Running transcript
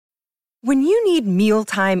When you need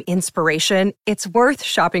mealtime inspiration, it's worth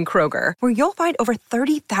shopping Kroger, where you'll find over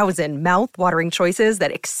 30,000 mouth-watering choices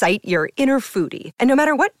that excite your inner foodie. And no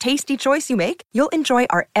matter what tasty choice you make, you'll enjoy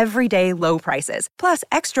our everyday low prices, plus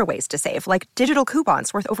extra ways to save, like digital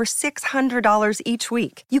coupons worth over $600 each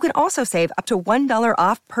week. You can also save up to $1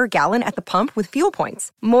 off per gallon at the pump with fuel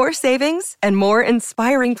points. More savings and more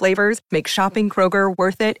inspiring flavors make shopping Kroger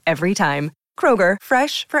worth it every time. Kroger,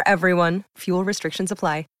 fresh for everyone. Fuel restrictions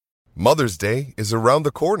apply. Mother's Day is around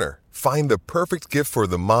the corner. Find the perfect gift for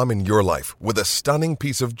the mom in your life with a stunning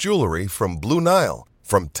piece of jewelry from Blue Nile.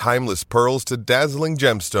 From timeless pearls to dazzling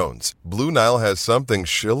gemstones, Blue Nile has something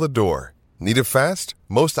she'll adore. Need it fast?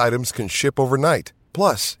 Most items can ship overnight.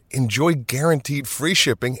 Plus, enjoy guaranteed free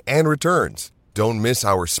shipping and returns. Don't miss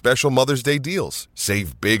our special Mother's Day deals.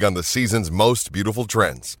 Save big on the season's most beautiful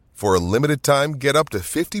trends. For a limited time, get up to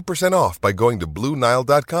 50% off by going to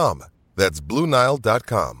BlueNile.com. That's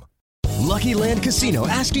BlueNile.com. Lucky Land Casino,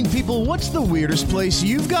 asking people, what's the weirdest place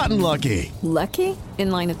you've gotten lucky? Lucky?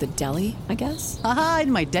 In line at the deli, I guess? Aha,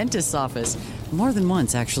 in my dentist's office. More than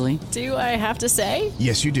once, actually. Do I have to say?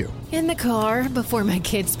 Yes, you do. In the car before my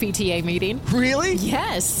kids' PTA meeting. Really?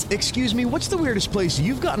 Yes. Excuse me, what's the weirdest place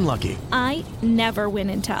you've gotten lucky? I never win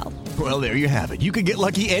and tell. Well, there you have it. You can get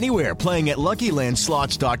lucky anywhere, playing at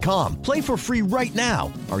LuckyLandSlots.com. Play for free right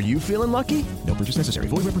now. Are you feeling lucky? No purchase necessary.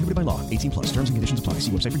 Void where prohibited by law. 18+. Terms and conditions apply.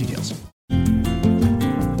 See website for details.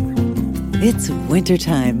 It's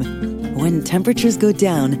wintertime. When temperatures go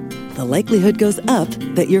down, the likelihood goes up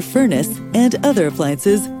that your furnace and other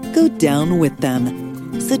appliances go down with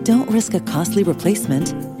them. So don't risk a costly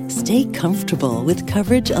replacement. Stay comfortable with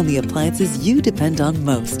coverage on the appliances you depend on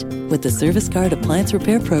most with the Service Guard Appliance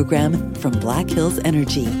Repair Program from Black Hills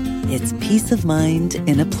Energy. It's peace of mind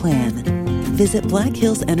in a plan. Visit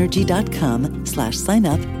blackhillsenergy.com/sign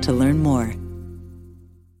up to learn more.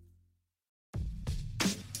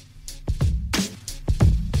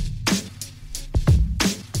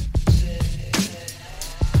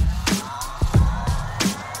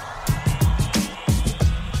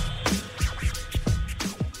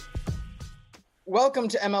 Welcome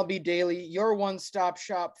to MLB Daily, your one-stop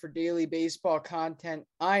shop for daily baseball content.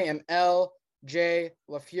 I am LJ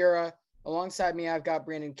LaFura. Alongside me, I've got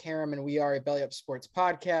Brandon Karam, and we are a Belly Up Sports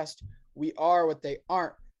podcast. We are what they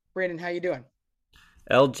aren't. Brandon, how you doing?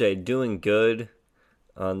 LJ, doing good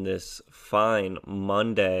on this fine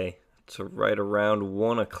Monday. It's right around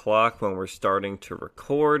 1 o'clock when we're starting to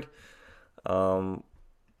record. A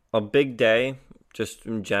big day, just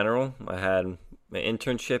in general. I had my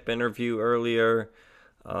internship interview earlier,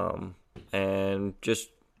 and just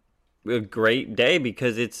a great day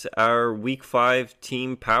because it's our Week 5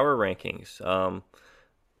 team power rankings.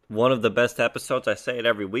 One of the best episodes. I say it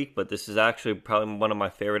every week, but this is actually probably one of my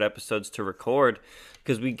favorite episodes to record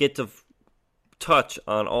because we get to touch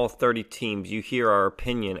on all 30 teams. You hear our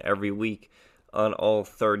opinion every week on all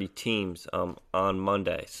 30 teams on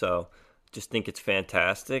Monday. So just think it's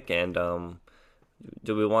fantastic, and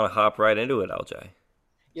do we want to hop right into it, LJ?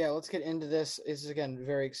 Yeah, let's get into this. This is, again, a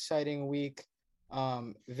very exciting week.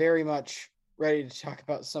 Very much ready to talk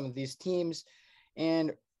about some of these teams.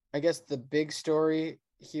 And I guess the big story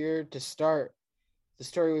here to start, the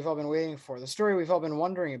story we've all been waiting for, the story we've all been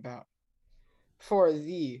wondering about for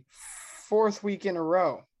the fourth week in a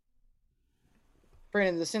row.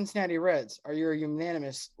 Brandon, the Cincinnati Reds are your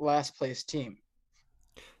unanimous last place team.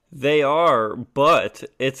 They are, but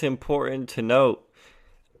it's important to note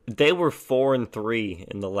they were 4-3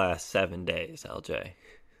 in the last 7 days, LJ.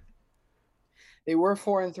 They were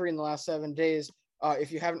 4-3 in the last 7 days.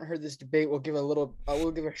 If you haven't heard this debate, we'll give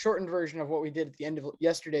a shortened version of what we did at the end of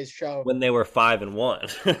yesterday's show. When they were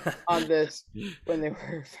 5-1 on this, when they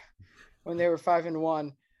were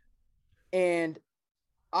 5-1, and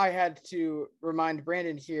I had to remind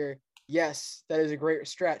Brandon here. Yes, that is a great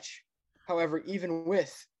stretch. However, even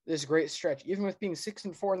with this great stretch, even with being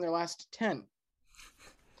 6-4 in their last 10,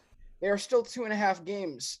 they are still 2.5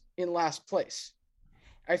 games in last place.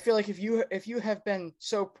 I feel like if you have been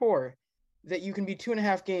so poor that you can be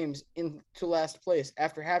 2.5 games into last place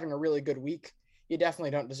after having a really good week, you definitely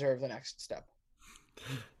don't deserve the next step.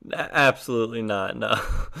 Absolutely not. No,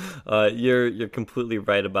 you're completely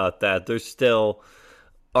right about that. There's still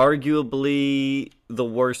arguably the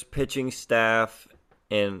worst pitching staff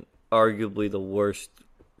and arguably the worst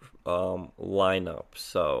lineup.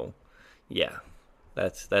 So, yeah.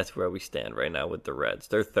 That's where we stand right now with the Reds.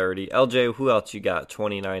 They're 30. LJ, who else you got?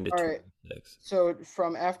 29 to 26. Right. So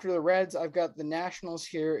from after the Reds, I've got the Nationals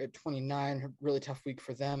here at 29. Really tough week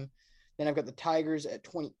for them. Then I've got the Tigers at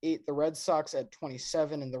 28, the Red Sox at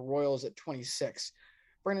 27, and the Royals at 26.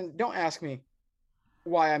 Brandon, don't ask me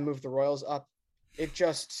why I moved the Royals up. It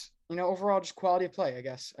just, overall just quality of play, I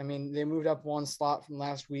guess. I mean, they moved up one slot from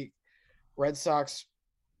last week. Red Sox,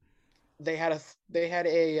 they had a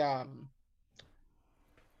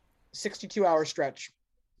 62-hour stretch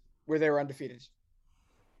where they were undefeated.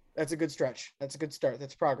 That's a good stretch. That's a good start.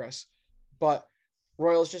 That's progress. But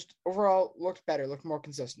Royals just overall looked better, looked more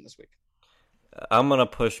consistent this week. I'm gonna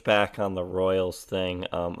push back on the Royals thing.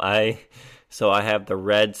 I have the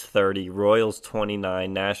Reds 30, Royals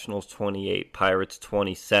 29, Nationals 28, Pirates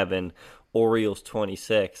 27, Orioles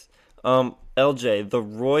 26. LJ, the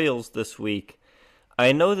Royals this week,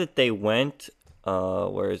 I know that they went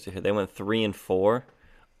where is it here? They went 3-4.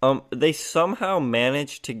 They somehow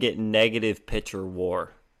managed to get negative pitcher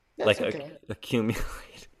WAR. That's okay.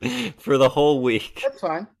 Accumulate for the whole week. That's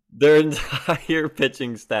fine. Their entire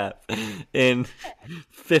pitching staff in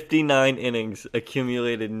 59 innings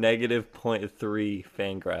accumulated negative .3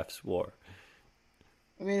 Fangraphs WAR.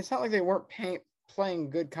 I mean, it's not like they weren't playing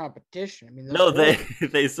good competition. I mean, no,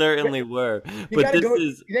 they certainly were. They got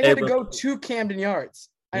to go to Camden Yards.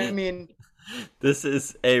 I mean, this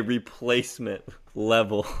is a replacement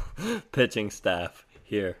level pitching staff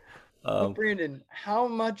here. Brandon, how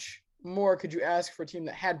much more could you ask for a team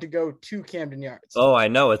that had to go to Camden Yards? Oh, I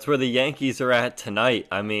know. It's where the Yankees are at tonight.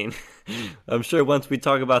 I mean, I'm sure once we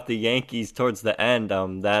talk about the Yankees towards the end,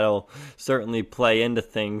 that'll certainly play into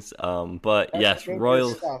things. But yes,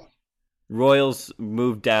 Royals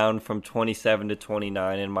moved down from 27 to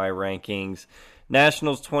 29 in my rankings.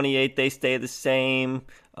 Nationals 28, they stay the same.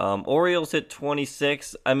 Orioles at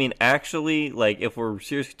 26. I mean, actually, like if we're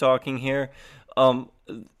seriously talking here,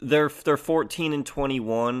 they're 14 and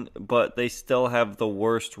 21, but they still have the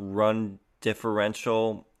worst run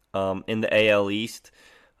differential in the AL East.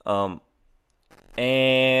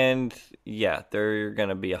 And yeah, they're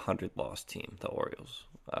gonna be a 100-loss team, the Orioles.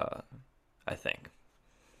 I think.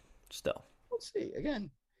 Still, let's see again.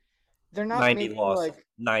 They're not 90 making losses.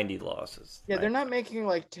 90 losses. Yeah, they're not making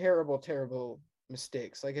like terrible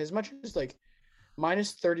mistakes. Like as much as like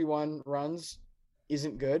minus 31 runs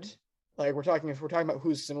isn't good. Like if we're talking about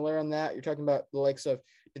who's similar on that, you're talking about the likes of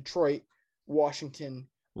Detroit, Washington,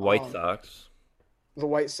 White Sox, the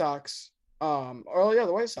White Sox, the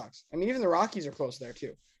White Sox. I mean, even the Rockies are close there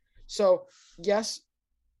too. So yes,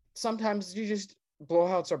 sometimes you just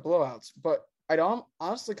blowouts are blowouts, but I'd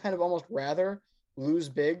honestly kind of almost rather lose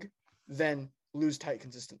big than lose tight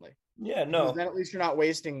consistently. Yeah, no. Because then at least you're not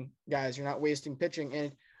wasting guys, you're not wasting pitching,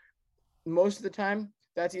 and most of the time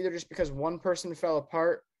that's either just because one person fell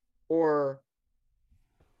apart or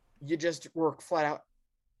you just were flat out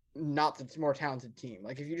not the more talented team.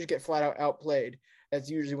 Like if you just get flat out outplayed, that's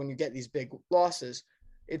usually when you get these big losses.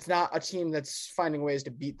 It's not a team that's finding ways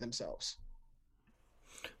to beat themselves.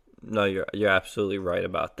 No, you're absolutely right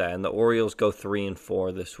about that. And the Orioles go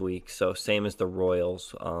 3-4 this week, so same as the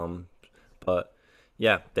Royals. But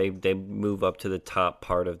yeah, they move up to the top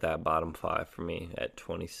part of that bottom five for me at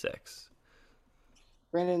 26.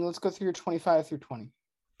 Brandon, let's go through your 25 through 20.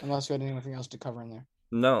 Unless you had anything else to cover in there.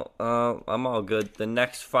 No, I'm all good. The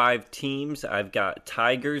next 5 teams, I've got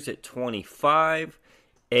Tigers at 25,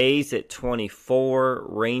 A's at 24,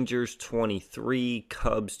 Rangers 23,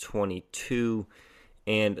 Cubs 22,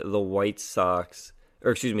 and the Red Sox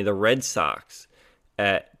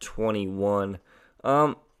at 21.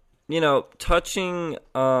 Touching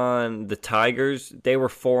on the Tigers, they were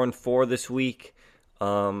 4-4 this week.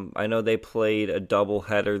 I know they played a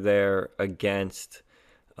doubleheader there against.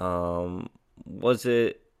 It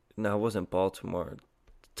wasn't Baltimore.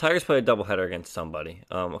 Tigers played a doubleheader against somebody.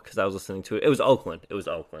 Because I was listening to it. It was Oakland.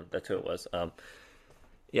 That's who it was.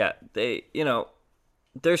 Yeah,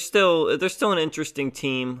 they're still an interesting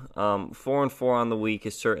team. 4-4 on the week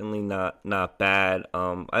is certainly not bad.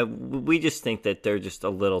 We just think that they're just a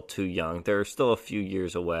little too young. They're still a few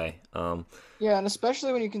years away. Yeah, and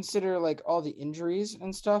especially when you consider like all the injuries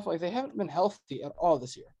and stuff, like they haven't been healthy at all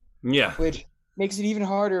this year. Yeah, which makes it even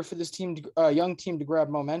harder for this team, young team, to grab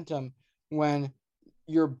momentum when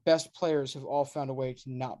your best players have all found a way to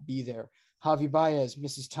not be there. Javi Baez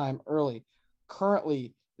misses time early.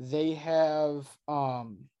 Currently, they have I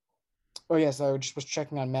just was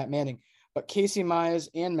checking on Matt Manning, but Casey Mize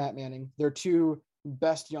and Matt Manning, they're two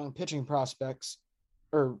best young pitching prospects,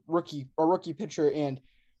 or rookie pitcher and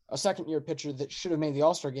a second-year pitcher that should have made the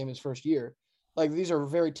All-Star game his first year. Like these are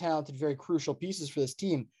very talented, very crucial pieces for this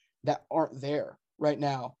team that aren't there right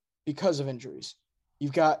now because of injuries.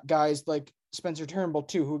 You've got guys like Spencer Turnbull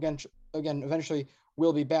too, who again eventually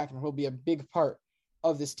will be back and will be a big part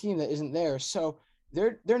of this team that isn't there. So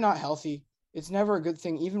they're not healthy. It's never a good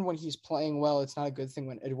thing. Even when he's playing well, it's not a good thing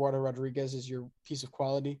when Eduardo Rodriguez is your piece of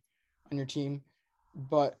quality on your team.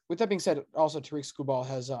 But with that being said, also Tariq Skubal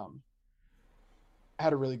has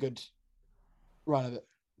had a really good run of it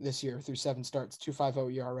this year through 7 starts,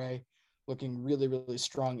 2.50 ERA, looking really, really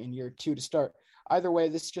strong in year 2 to start. Either way,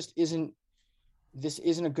 this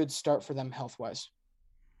isn't a good start for them health-wise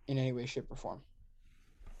in any way, shape, or form.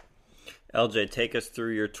 LJ, take us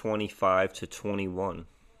through your 25 to 21.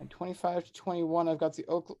 And 25 to 21, I've got the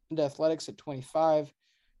Oakland Athletics at 25,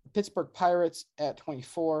 the Pittsburgh Pirates at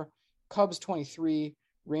 24, Cubs 23,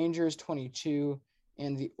 Rangers 22,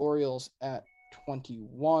 and the Orioles at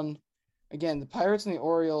 21. Again, the Pirates and the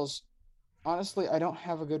Orioles, honestly, I don't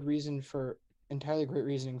have a good reason for, entirely great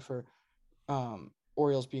reasoning for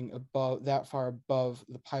Orioles being that far above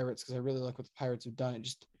the Pirates, because I really like what the Pirates have done. It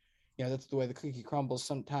just, that's the way the cookie crumbles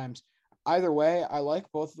sometimes. Either way, I like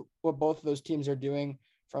what both of those teams are doing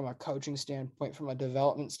from a coaching standpoint, from a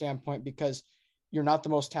development standpoint, because you're not the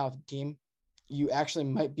most talented team. You actually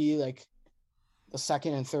might be like the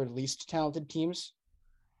second and third least talented teams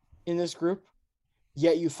in this group,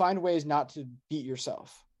 yet you find ways not to beat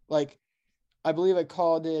yourself. Like, I believe I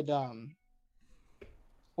called it,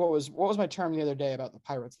 what was my term the other day about the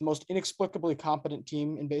Pirates? The most inexplicably competent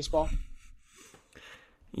team in baseball.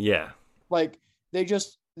 Yeah. Like,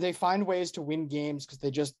 they find ways to win games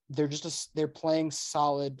because they're playing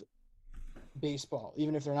solid baseball,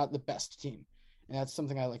 even if they're not the best team. And that's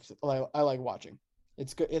something I like watching.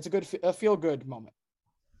 It's good. It's a feel good moment.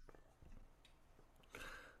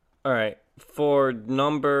 All right. For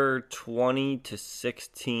number 20 to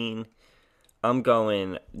 16, I'm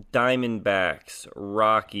going Diamondbacks,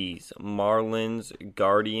 Rockies, Marlins,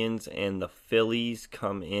 Guardians, and the Phillies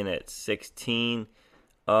come in at 16.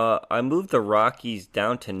 I moved the Rockies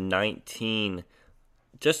down to 19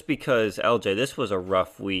 just because, LJ, this was a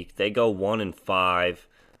rough week. They go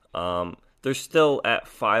 1-5. They're still at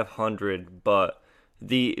 500, but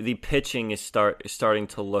the pitching is starting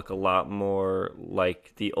to look a lot more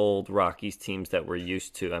like the old Rockies teams that we're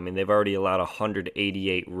used to. I mean, they've already allowed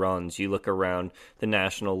 188 runs. You look around the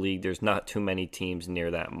National League, there's not too many teams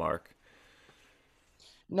near that mark.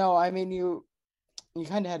 No, I mean, you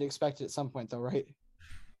kind of had to expect it at some point, though, right?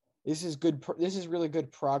 This is good. This is really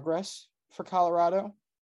good progress for Colorado,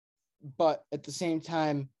 but at the same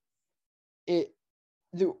time,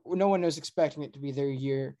 no one was expecting it to be their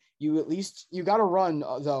year. You got to run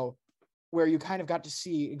though, where you kind of got to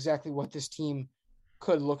see exactly what this team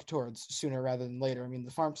could look towards sooner rather than later. I mean,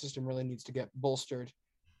 the farm system really needs to get bolstered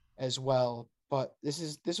as well. But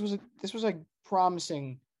this was a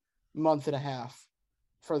promising month and a half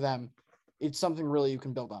for them. It's something really you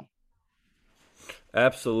can build on.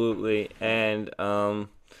 Absolutely. And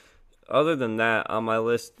other than that, on my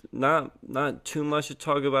list, not too much to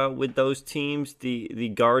talk about with those teams.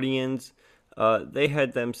 The Guardians, they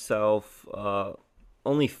had themselves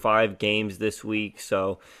only 5 games this week,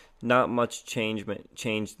 so not much change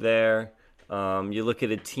there. You look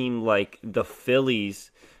at a team like the Phillies,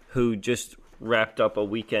 who just wrapped up a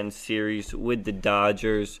weekend series with the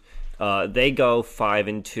Dodgers. They go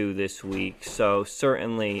 5-2 this week, so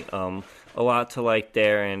certainly a lot to like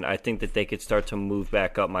there, and I think that they could start to move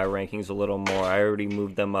back up my rankings a little more. I already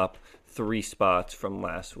moved them up 3 spots from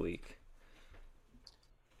last week.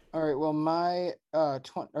 All right, well, my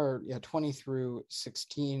 20 through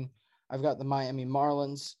 16, I've got the Miami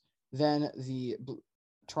Marlins, then the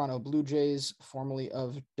Toronto Blue Jays, formerly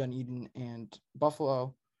of Dunedin and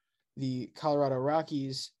Buffalo, the Colorado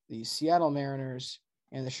Rockies, the Seattle Mariners,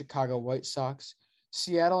 and the Chicago White Sox.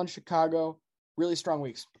 Seattle and Chicago, really strong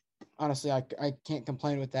weeks. Honestly, I can't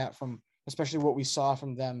complain with that, from especially what we saw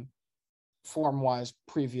from them form-wise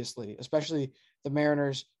previously, especially the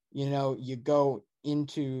Mariners. You go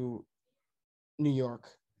into New York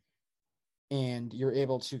and you're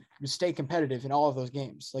able to stay competitive in all of those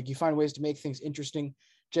games. Like, you find ways to make things interesting.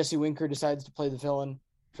 Jesse Winker decides to play the villain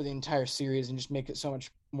for the entire series and just make it so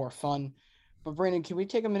much more fun. But Brandon, can we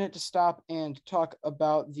take a minute to stop and talk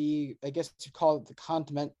about I guess you call it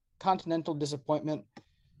the continental disappointment,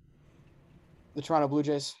 the Toronto Blue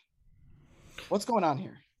Jays? What's going on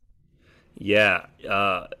here? Yeah,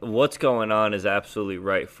 what's going on is absolutely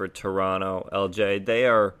right for Toronto, LJ. They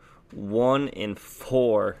are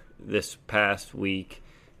 1-4 this past week,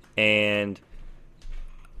 and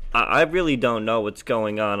I really don't know what's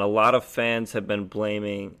going on. A lot of fans have been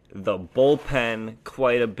blaming the bullpen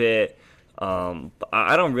quite a bit.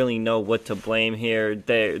 I don't really know what to blame here.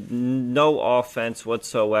 No offense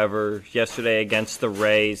whatsoever yesterday against the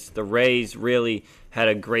Rays. The Rays really had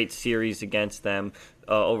a great series against them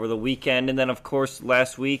over the weekend. And then, of course,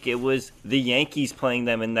 last week it was the Yankees playing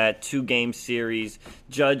them in that 2-game series.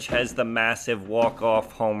 Judge has the massive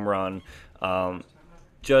walk-off home run.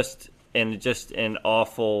 Just and just an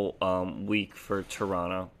awful week for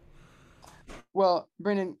Toronto. Well,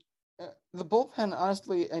 Brandon, the bullpen,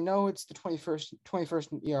 honestly, I know it's the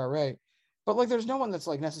 21st in ERA, but like there's no one that's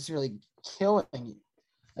like necessarily killing you.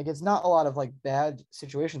 Like it's not a lot of like bad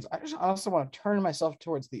situations. I just honestly want to turn myself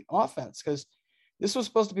towards the offense because this was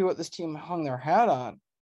supposed to be what this team hung their hat on.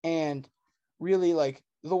 And really like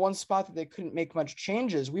the one spot that they couldn't make much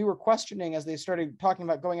changes, we were questioning as they started talking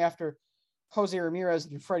about going after Jose Ramirez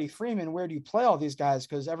and Freddie Freeman, where do you play all these guys?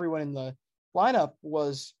 Because everyone in the lineup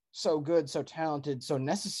was so good, so talented, so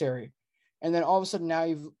necessary. And then all of a sudden now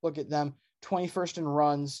you look at them 21st in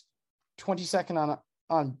runs, 22nd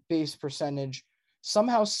on base percentage,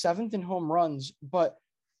 somehow 7th in home runs. But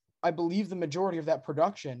I believe the majority of that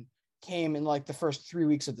production came in like the first 3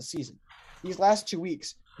 weeks of the season. These last 2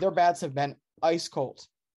 weeks, their bats have been ice cold,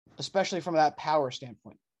 especially from that power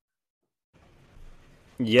standpoint.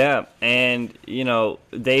 Yeah, and,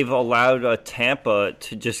 they've allowed Tampa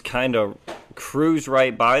to just kind of cruise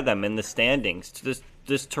right by them in the standings.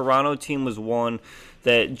 This Toronto team was one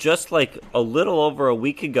that just like a little over a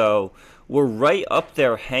week ago were right up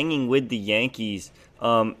there hanging with the Yankees.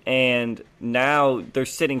 And now they're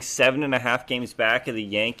sitting 7.5 games back of the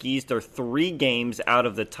Yankees. They're 3 games out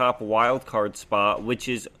of the top wild card spot, which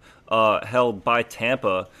is held by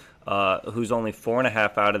Tampa, who's only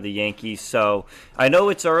 4.5 out of the Yankees. So I know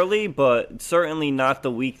it's early, but certainly not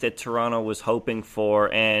the week that Toronto was hoping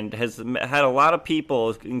for, and has had a lot of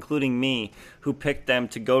people, including me, who picked them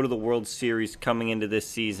to go to the World Series coming into this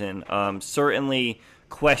season. Certainly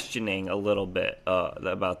questioning a little bit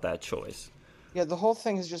about that choice. Yeah, the whole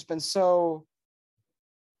thing has just been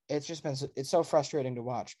it's so frustrating to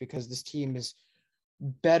watch because this team is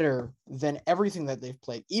better than everything that they've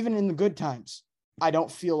played, even in the good times. I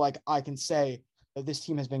don't feel like I can say that this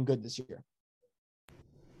team has been good this year.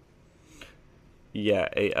 Yeah,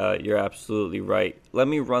 you're absolutely right. Let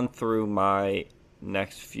me run through my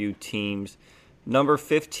next few teams. Number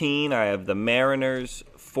 15, I have the Mariners,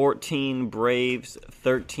 14 Braves,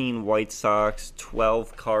 13 White Sox,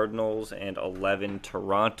 12 Cardinals, and 11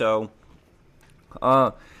 Toronto.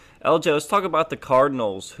 LJ, let's talk about the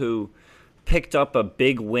Cardinals, who picked up a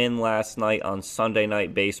big win last night on Sunday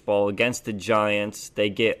Night Baseball against the Giants. They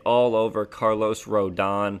get all over Carlos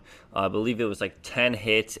Rodon. I believe it was like 10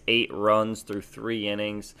 hits, 8 runs through 3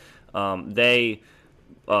 innings. They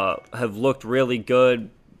have looked really good.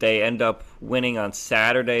 They end up winning on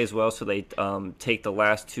Saturday as well, so they take the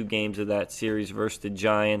last 2 games of that series versus the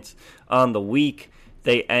Giants. On the week,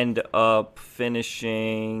 they end up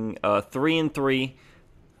finishing 3-3,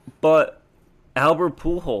 but Albert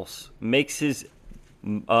Pujols makes his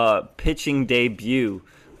pitching debut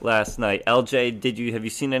last night. LJ, have you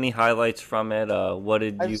seen any highlights from it? What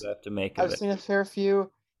did you have to make of it? I've seen a fair few.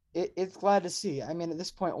 It's glad to see. I mean, at this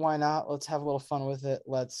point, why not? Let's have a little fun with it.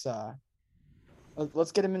 Let's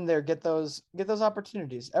get him in there. Get those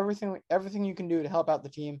opportunities. Everything you can do to help out the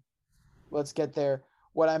team. Let's get there.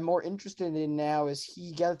 What I'm more interested in now is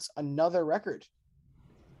he gets another record.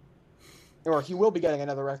 Or he will be getting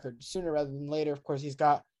another record sooner rather than later. Of course, he's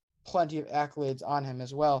got plenty of accolades on him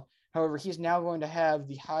as well. However, he's now going to have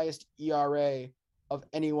the highest ERA of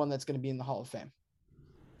anyone that's going to be in the Hall of Fame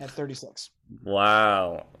at 36.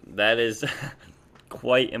 Wow, that is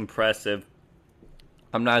quite impressive.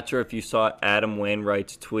 I'm not sure if you saw Adam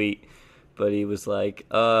Wainwright's tweet, but he was like,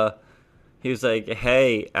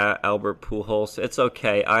 hey, Albert Pujols, it's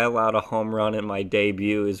okay. I allowed a home run in my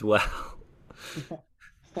debut as well.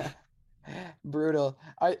 Brutal.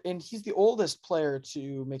 And he's the oldest player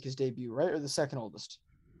to make his debut, right? Or the second oldest?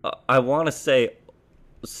 I want to say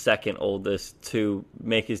second oldest to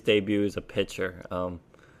make his debut as a pitcher.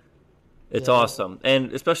 It's awesome.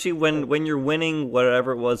 And especially when you're winning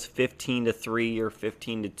whatever it was, 15-3 or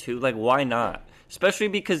 15-2, like why not? Especially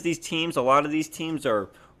because a lot of these teams are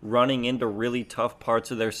running into really tough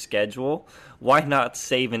parts of their schedule. Why not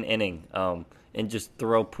save an inning? And just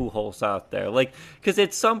throw Pujols out there. Like, because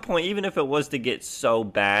at some point, even if it was to get so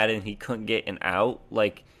bad and he couldn't get an out,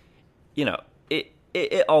 like,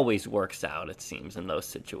 it always works out, it seems, in those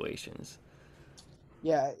situations.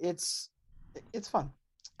 Yeah, it's fun.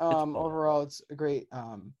 Overall, it's a great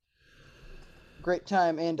time.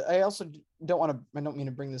 And I also I don't mean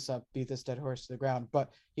to bring this up, beat this dead horse to the ground, but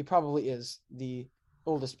he probably is the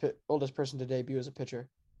oldest person to debut as a pitcher.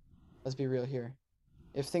 Let's be real here.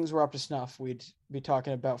 If things were up to snuff, we'd be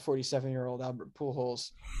talking about 47-year-old Albert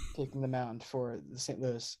Pujols taking the mound for the St.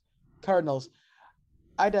 Louis Cardinals.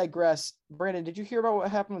 I digress. Brandon, did you hear about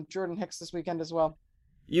what happened with Jordan Hicks this weekend as well?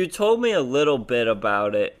 You told me a little bit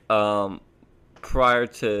about it prior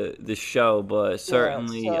to the show, but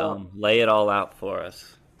certainly lay it all out for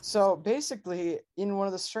us. So basically, in one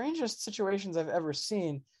of the strangest situations I've ever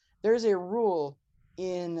seen, there's a rule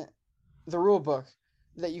in the rule book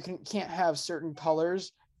that you can't have certain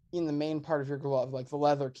colors in the main part of your glove. Like the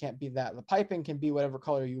leather can't be that. The piping can be whatever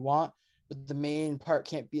color you want, but the main part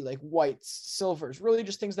can't be like whites, silvers, really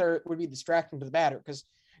just things that would be distracting to the batter. Because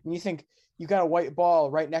when you think you got a white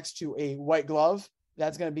ball right next to a white glove,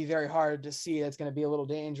 that's going to be very hard to see. That's going to be a little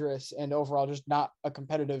dangerous and overall just not a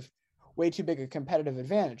competitive, way too big a competitive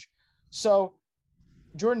advantage. So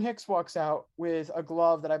Jordan Hicks walks out with a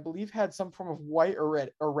glove that I believe had some form of white or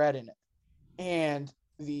red in it. And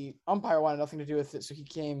the umpire wanted nothing to do with it. So he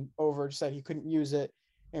came over, said he couldn't use it,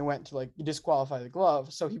 and went to like disqualify the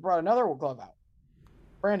glove. So he brought another glove out.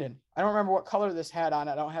 Brandon, I don't remember what color this had on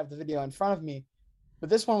it. I don't have the video in front of me, but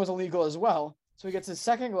this one was illegal as well. So he gets his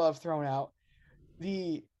second glove thrown out.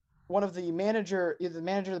 The manager, either the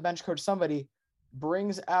manager, the bench coach, somebody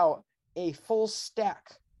brings out a full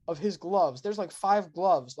stack of his gloves. There's like 5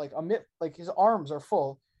 gloves, like his arms are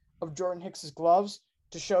full of Jordan Hicks's gloves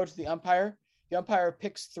to show to the umpire. The umpire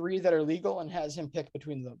picks 3 that are legal and has him pick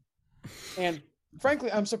between them. And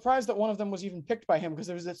frankly, I'm surprised that one of them was even picked by him because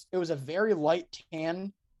it was a very light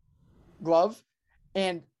tan glove,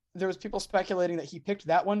 and there was people speculating that he picked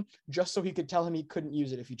that one just so he could tell him he couldn't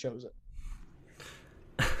use it if he chose it.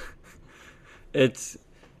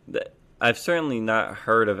 I've certainly not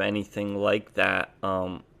heard of anything like that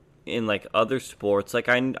in like other sports. Like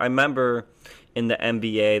I remember in the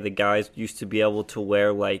NBA, the guys used to be able to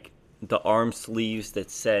wear like the arm sleeves that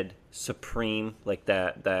said Supreme, like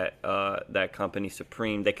that company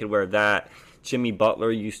Supreme. They could wear that. Jimmy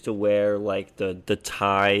Butler used to wear like the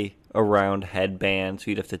tie around headband, so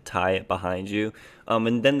you'd have to tie it behind you.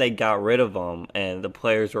 And then they got rid of them, and the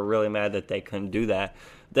players were really mad that they couldn't do that.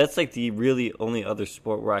 That's like the really only other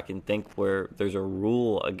sport where I can think where there's a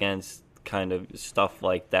rule against kind of stuff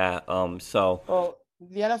like that. Well,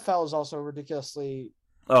 the NFL is also ridiculously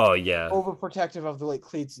overprotective of the like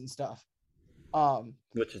cleats and stuff.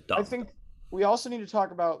 Which is dumb. I think we also need to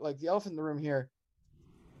talk about like the elephant in the room here.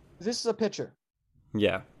 This is a pitcher.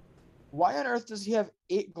 Yeah. Why on earth does he have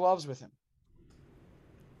 8 gloves with him?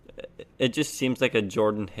 It just seems like a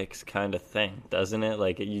Jordan Hicks kind of thing, doesn't it?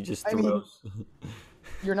 Like you just throw.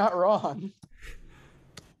 You're not wrong.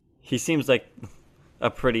 He seems like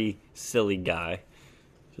a pretty silly guy.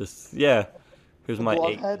 Just here's my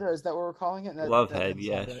glove head, or is that what we're calling it? Glove head,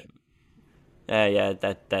 yeah. Yeah,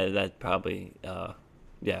 that probably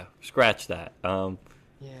scratch that.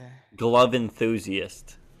 Glove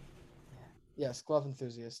enthusiast. Yes, glove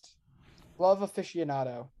enthusiast. Glove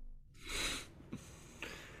aficionado.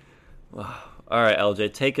 Wow. All right,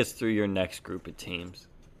 LJ, take us through your next group of teams.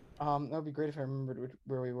 That would be great if I remembered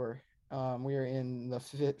where we were. We are in the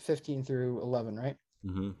 15 through 11, right?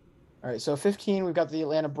 Mm-hmm. All right, so 15, we've got the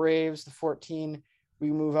Atlanta Braves. The 14,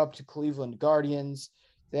 we move up to Cleveland Guardians.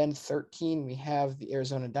 Then 13, we have the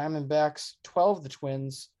Arizona Diamondbacks. 12, the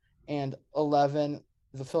Twins. And 11,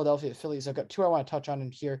 the Philadelphia Phillies. I've got 2 I want to touch on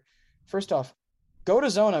in here. First off, go to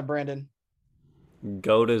Zona, Brandon.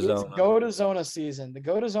 Go to Zona. It's go to Zona season. The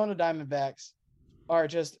go to Zona Diamondbacks are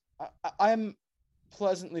just I'm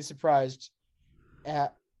pleasantly surprised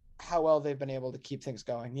at how well they've been able to keep things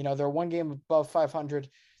going. You know, they're 1 game above 500.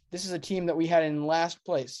 This is a team that we had in last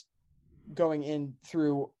place going in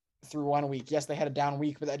through 1 week. Yes, they had a down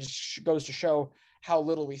week, but that just goes to show how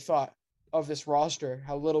little we thought of this roster,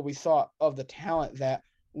 how little we thought of the talent that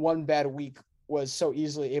one bad week was so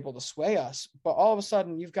easily able to sway us. But all of a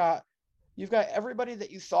sudden you've got everybody that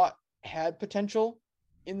you thought had potential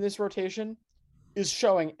in this rotation is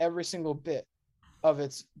showing every single bit of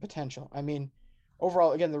its potential. I mean,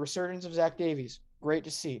 overall, again, the resurgence of Zach Davies, great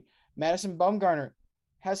to see. Madison Bumgarner,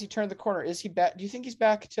 has he turned the corner? Is he back? Do you think he's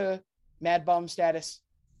back to Mad Bum status?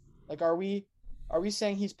 Like, are we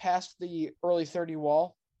saying he's past the early 30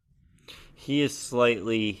 wall? He is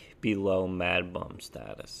slightly below Mad Bum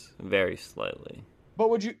status, very slightly.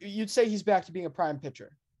 But you'd say he's back to being a prime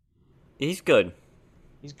pitcher? He's good.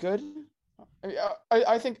 He's good.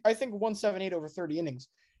 I think 178 over 30 innings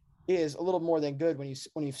is a little more than good when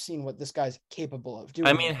you've seen what this guy's capable of doing.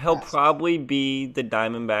 I mean, he'll probably be the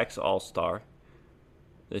Diamondbacks All-Star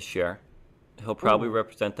this year. He'll probably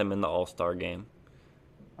represent them in the All-Star game.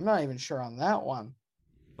 I'm not even sure on that one.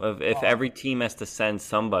 If every team has to send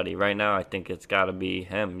somebody right now, I think it's got to be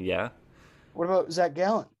him. Yeah. What about Zach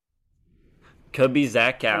Gallen? Could be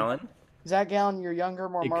Zach Gallen. Zach Gallen, your younger,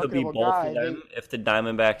 more marketable guy. It could be both of them if the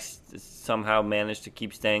Diamondbacks somehow manage to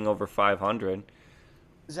keep staying over 500.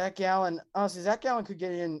 Zach Gallen, honestly, Zach Gallen could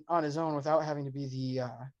get in on his own without having to be the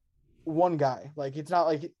one guy. Like, it's not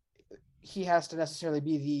like he has to necessarily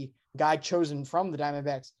be the guy chosen from the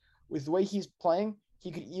Diamondbacks. With the way he's playing,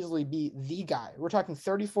 he could easily be the guy. We're talking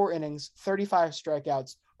 34 innings, 35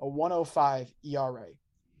 strikeouts, a 105 ERA.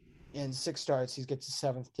 In 6 starts, he gets his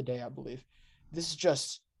 7th today, I believe. This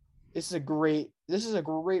is a great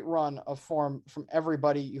run of form from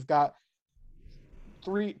everybody. You've got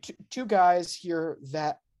two guys here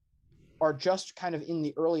that are just kind of in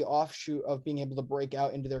the early offshoot of being able to break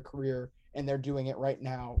out into their career, and they're doing it right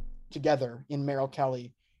now together in Merrill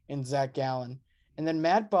Kelly and Zach Gallen. And then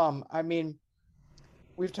Mad Bum, I mean,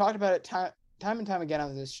 we've talked about it time and time again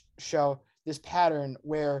on this show, this pattern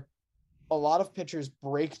where a lot of pitchers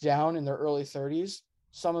break down in their early 30s.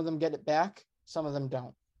 Some of them get it back, some of them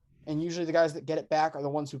don't. And usually the guys that get it back are the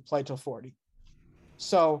ones who play till 40.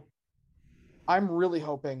 So I'm really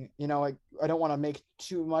hoping, I don't want to make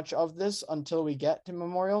too much of this until we get to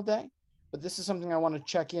Memorial Day, but this is something I want to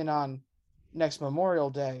check in on next Memorial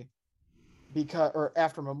Day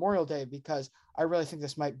after Memorial Day, because I really think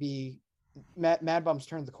this might be Mad Bum's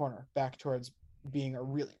turned the corner back towards being a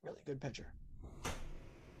really, really good pitcher.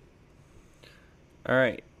 All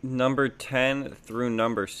right, number 10 through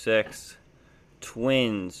number 6,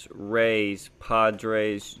 Twins, Rays,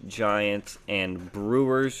 Padres, Giants, and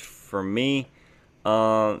Brewers for me.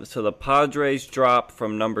 So the Padres drop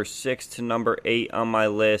from number 6 to number 8 on my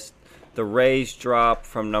list. The Rays drop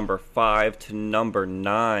from number 5 to number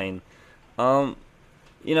 9.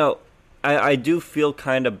 I do feel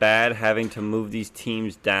kind of bad having to move these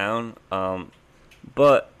teams down,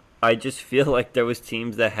 but I just feel like there was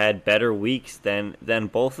teams that had better weeks than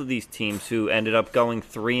both of these teams who ended up going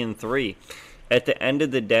 3-3. At the end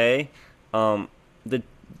of the day,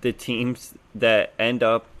 the teams that end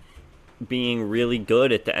up being really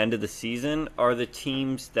good at the end of the season are the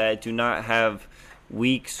teams that do not have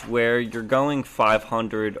weeks where you're going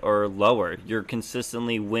 500 or lower. You're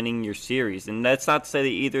consistently winning your series. And that's not to say that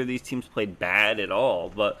either of these teams played bad at all,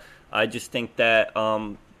 but I just think that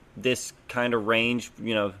this kind of range,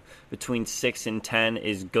 between 6 and 10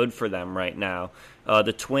 is good for them right now.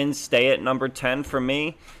 The Twins stay at number 10 for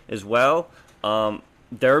me as well.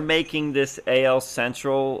 They're making this AL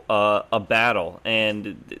Central a battle,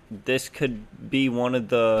 and this could be one of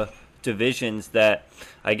the divisions that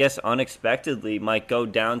I guess unexpectedly might go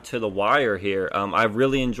down to the wire here. I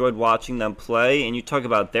really enjoyed watching them play, and you talk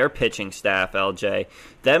about their pitching staff, LJ.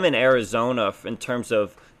 Them in Arizona, in terms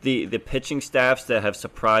of the pitching staffs that have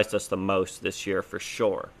surprised us the most this year, for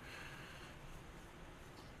sure.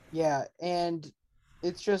 Yeah, and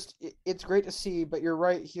it's great to see, but you're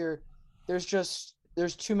right here.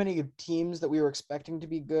 There's too many teams that we were expecting to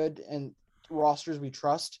be good and rosters we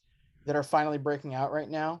trust that are finally breaking out right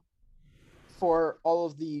now. For all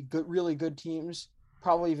of the really good teams,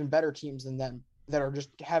 probably even better teams than them that are just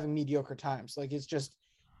having mediocre times. Like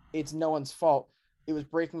it's no one's fault. It was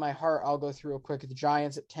breaking my heart. I'll go through real quick. The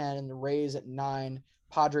Giants at 10, the Rays at 9,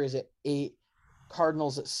 Padres at 8,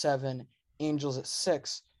 Cardinals at 7, Angels at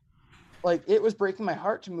 6. Like, it was breaking my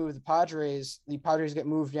heart to move the Padres. The Padres get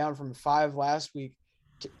moved down from 5 last week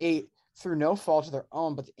to 8 through no fault of their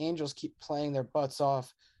own, but the Angels keep playing their butts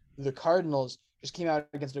off. The Cardinals just came out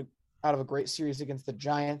of a great series against the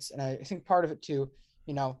Giants, and I think part of it too,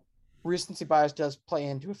 recency bias does play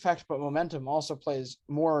into effect, but momentum also plays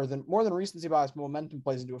more than recency bias. Momentum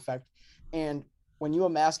plays into effect, and when you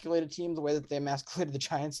emasculate a team the way that they emasculated the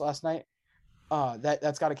Giants last night,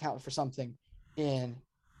 that's got to count for something in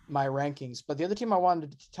my rankings. But the other team I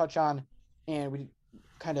wanted to touch on, and we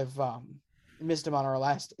kind of missed them on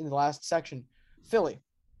in the last section, Philly,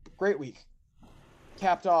 great week,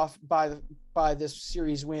 capped off by this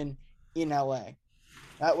series win in LA.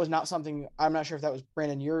 That was not something, I'm not sure if that was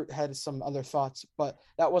Brandon, you had some other thoughts, but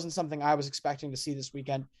that wasn't something I was expecting to see this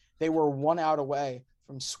weekend. They were 1 out away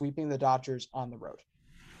from sweeping the Dodgers on the road.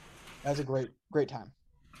 That was a great time.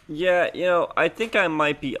 Yeah, I think I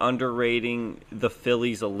might be underrating the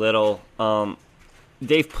Phillies a little.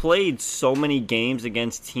 They've played so many games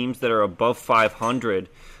against teams that are above 500.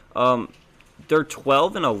 They're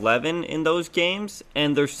 12-11 in those games,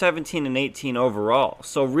 and they're 17-18 overall.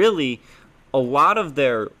 So really, a lot of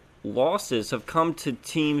their losses have come to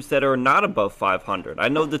teams that are not above 500. I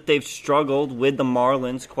know that they've struggled with the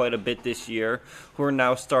Marlins quite a bit this year, who are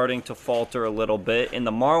now starting to falter a little bit, and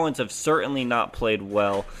the Marlins have certainly not played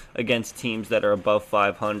well against teams that are above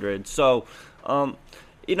 500. So,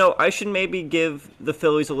 I should maybe give the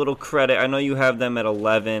Phillies a little credit. I know you have them at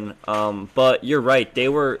 11, but you're right. They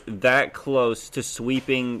were that close to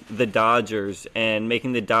sweeping the Dodgers and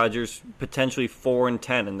making the Dodgers potentially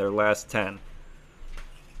 4-10 in their last 10.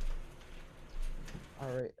 All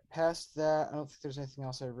right. Past that, I don't think there's anything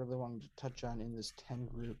else I really wanted to touch on in this 10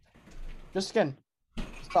 group. Just again,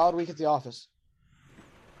 Solid week at the office.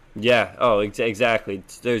 Yeah. Oh, exactly.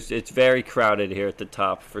 It's very crowded here at the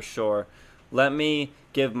top for sure. Let me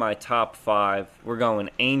give my top 5. We're going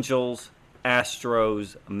Angels,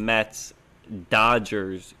 Astros, Mets,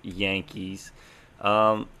 Dodgers, Yankees.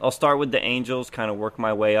 I'll start with the Angels, kind of work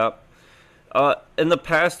my way up. In the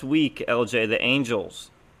past week, LJ, the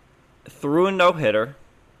Angels threw a no-hitter.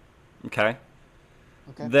 Okay.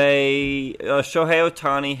 Shohei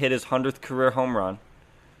Ohtani hit his 100th career home run.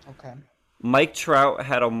 Okay. Mike Trout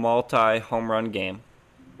had a multi-home run game.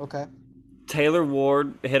 Okay. Taylor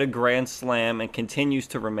Ward hit a grand slam and continues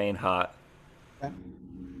to remain hot. Okay.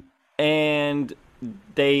 And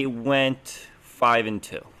they went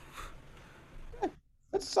 5-2.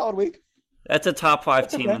 That's a solid week. That's a top 5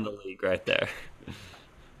 team in the league right there.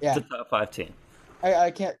 Yeah. It's a top 5 team.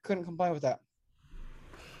 I couldn't complain with that.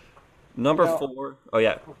 Number 4. Oh,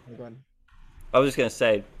 yeah. Go ahead. I was just going to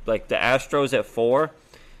say, like, the Astros at 4,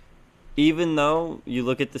 even though you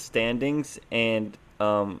look at the standings and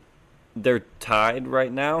they're tied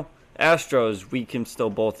right now, Astros, we can still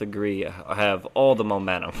both agree, have all the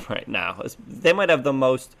momentum right now. They might have the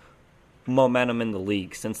most momentum in the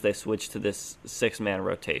league since they switched to this 6-man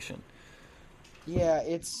rotation. Yeah,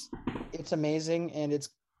 it's amazing, and it's,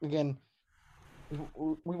 again,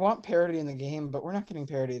 we want parity in the game, but we're not getting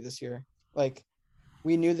parity this year. Like,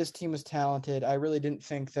 we knew this team was talented. I really didn't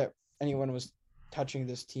think that anyone was touching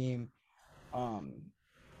this team,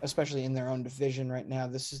 especially in their own division right now.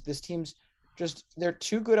 This team's just, they're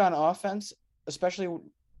too good on offense, especially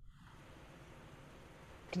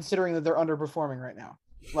considering that they're underperforming right now.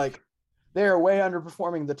 Like, they are way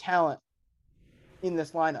underperforming the talent in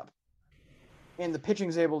this lineup. And the pitching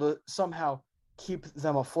is able to somehow keep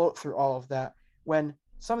them afloat through all of that when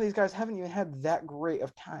some of these guys haven't even had that great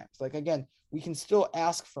of times. Like, again, we can still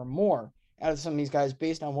ask for more out of some of these guys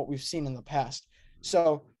based on what we've seen in the past.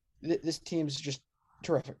 So this team's just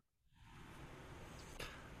terrific.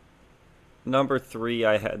 Number 3,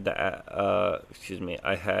 I had the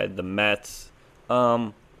Mets.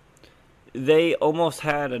 They almost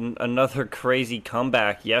had another crazy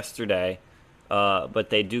comeback yesterday, but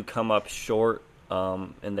they do come up short,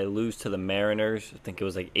 and they lose to the Mariners. I think it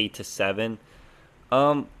was like 8-7.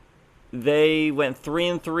 They went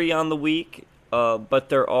 3-3 on the week, but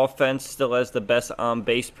their offense still has the best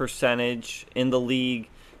on-base percentage in the league.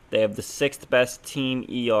 They have the 6th best team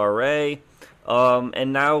ERA.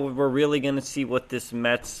 And now we're really going to see what this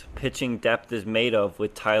Mets pitching depth is made of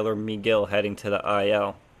with Tyler Megill heading to the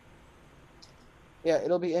IL. Yeah,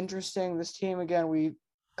 it'll be interesting. This team, again, we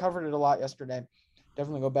covered it a lot yesterday.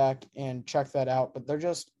 Definitely go back and check that out. But they're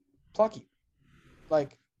just plucky.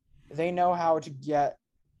 Like, they know how to get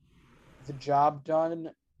the job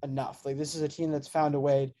done enough. Like, this is a team that's found a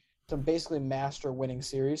way to basically master winning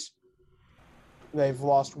series. They've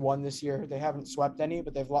lost one this year. They haven't swept any,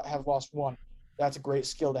 but have lost one. That's a great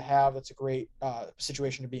skill to have. That's a great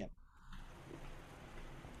situation to be in.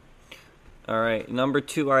 All right, number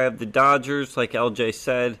 2, I have the Dodgers. Like LJ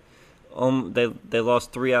said, they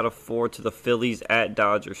lost 3 out of 4 to the Phillies at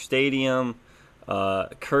Dodger Stadium.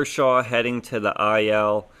 Kershaw heading to the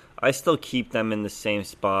IL. I still keep them in the same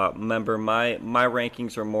spot. Remember, my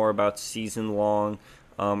rankings are more about season-long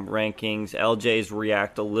rankings. LJ's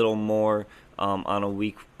react a little more on a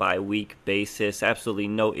week-by-week basis. Absolutely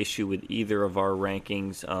no issue with either of our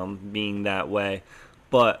rankings being that way.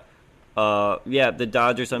 But, the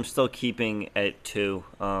Dodgers I'm still keeping at 2.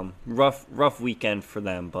 Rough weekend for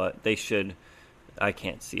them, but they should. I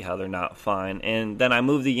can't see how they're not fine. And then I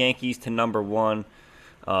move the Yankees to number 1.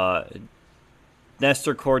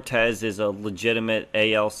 Nestor Cortez is a legitimate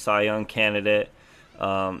AL Cy Young candidate.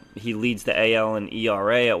 He leads the AL in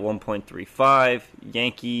ERA at 1.35.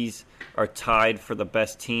 Yankees are tied for the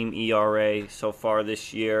best team ERA so far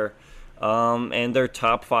this year. And they're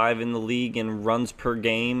top 5 in the league in runs per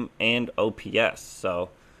game and OPS. So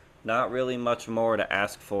not really much more to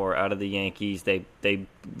ask for out of the Yankees. They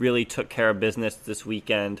really took care of business this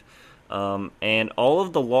weekend. And all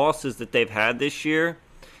of the losses that they've had this year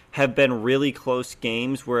have been really close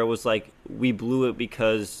games where it was like we blew it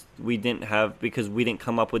because we didn't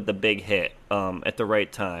come up with the big hit at the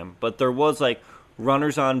right time. But there was like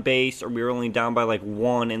runners on base, or we were only down by like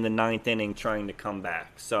 1 in the 9th inning trying to come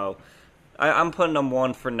back. So I'm putting them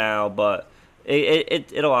 1 for now, but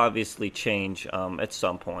it'll obviously change at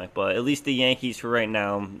some point. But at least the Yankees for right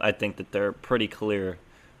now, I think that they're pretty clear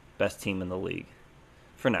best team in the league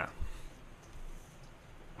for now.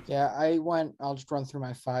 Yeah, I'll just run through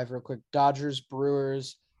my 5 real quick. Dodgers,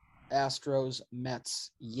 Brewers, Astros,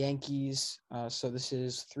 Mets, Yankees. So this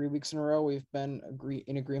is 3 weeks in a row we've been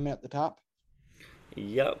in agreement at the top.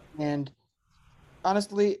 Yep. And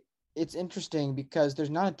honestly, it's interesting because there's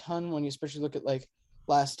not a ton when you especially look at like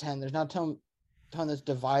last 10. There's not a ton that's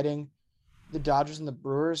dividing the Dodgers and the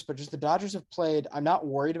Brewers, but just the Dodgers have played. I'm not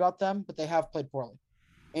worried about them, but they have played poorly.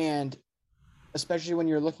 And especially when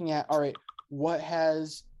you're looking at, all right, what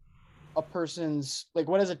has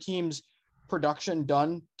a team's production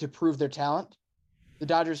done to prove their talent? The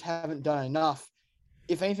Dodgers haven't done enough.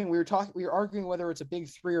 If anything, we were arguing whether it's a big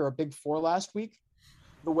 3 or a big 4 last week.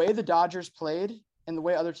 The way the Dodgers played and the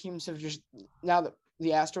way other teams have just, now that the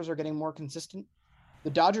Astros are getting more consistent, the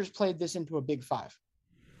Dodgers played this into a big 5.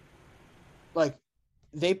 Like,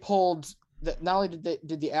 they pulled that. Not only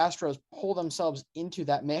did the Astros pull themselves into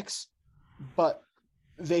that mix, but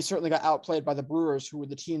they certainly got outplayed by the Brewers, who were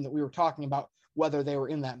the team that we were talking about, whether they were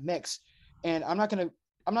in that mix. And I'm not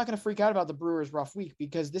gonna freak out about the Brewers' rough week,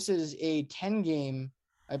 because this is a 10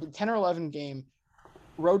 or 11 game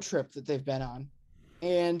road trip that they've been on,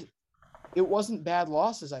 and it wasn't bad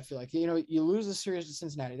losses. I feel like, you lose the series to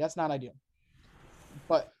Cincinnati, that's not ideal,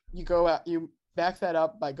 but you go out, you back that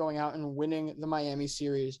up by going out and winning the Miami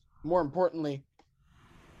series. More importantly,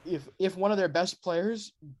 if one of their best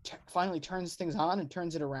players finally turns things on and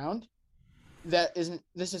turns it around, this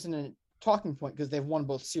isn't a talking point, because they've won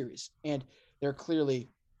both series and they're clearly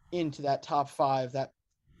into that top 5, that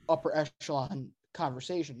upper echelon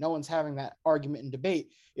conversation. No one's having that argument and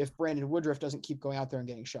debate if Brandon Woodruff doesn't keep going out there and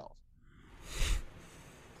getting shelled.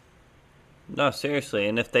 No, seriously.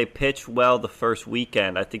 And if they pitch well the first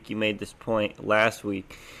weekend, I think you made this point last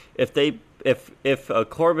week. If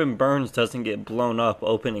Corbin Burns doesn't get blown up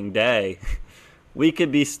opening day, we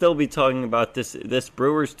could still be talking about this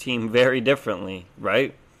Brewers team very differently,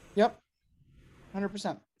 right? Yep,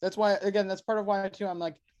 100%. That's why, again, that's part of why too. I'm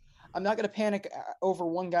like, I'm not going to panic over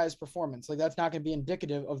one guy's performance. Like, that's not going to be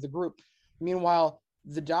indicative of the group. Meanwhile,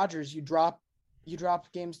 the Dodgers, you drop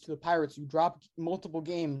games to the Pirates, you drop multiple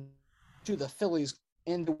games to the Phillies,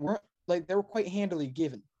 and they were quite handily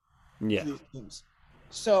given. Yeah. To these teams.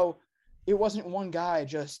 So it wasn't one guy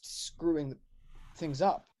just screwing things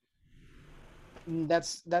up. And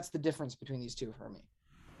that's the difference between these two for me.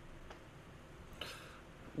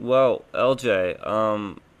 Well,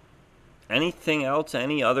 LJ, anything else?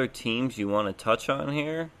 Any other teams you want to touch on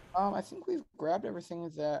here? I think we've grabbed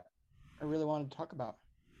everything that I really wanted to talk about.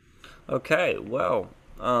 Okay, well,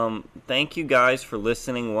 thank you guys for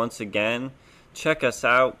listening once again. Check us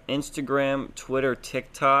out, Instagram, Twitter,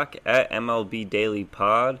 TikTok, at MLB Daily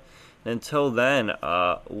Pod. Until then,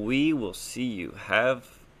 we will see you. Have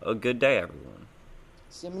a good day, everyone.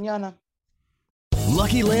 See you mañana.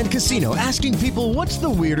 Lucky Land Casino, asking people, what's the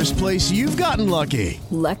weirdest place you've gotten lucky?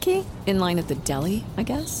 Lucky? In line at the deli, I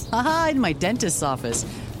guess? Aha, in my dentist's office.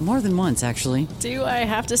 More than once, actually. Do I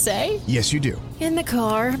have to say? Yes, you do. In the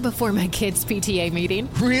car before my kids' PTA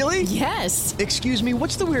meeting. Really? Yes. Excuse me,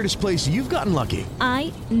 what's the weirdest place you've gotten lucky?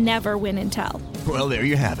 I never win and tell. Well, there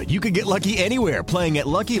you have it. You can get lucky anywhere, playing at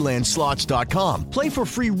LuckyLandSlots.com. Play for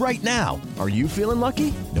free right now. Are you feeling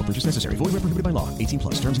lucky? No purchase necessary. Void where prohibited by law. 18+.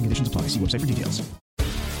 Terms and conditions apply. See website for details.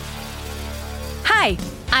 Hi,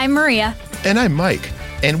 I'm Maria. And I'm Mike.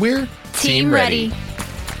 And we're Team Ready.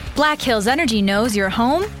 Black Hills Energy knows your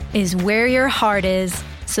home is where your heart is,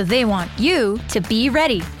 so they want you to be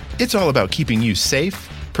ready. It's all about keeping you safe,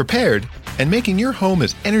 prepared, and making your home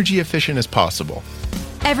as energy efficient as possible.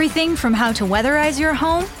 Everything from how to weatherize your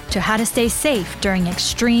home to how to stay safe during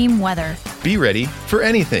extreme weather. Be ready for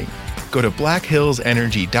anything. Go to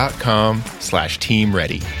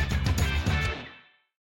blackhillsenergy.com/teamready.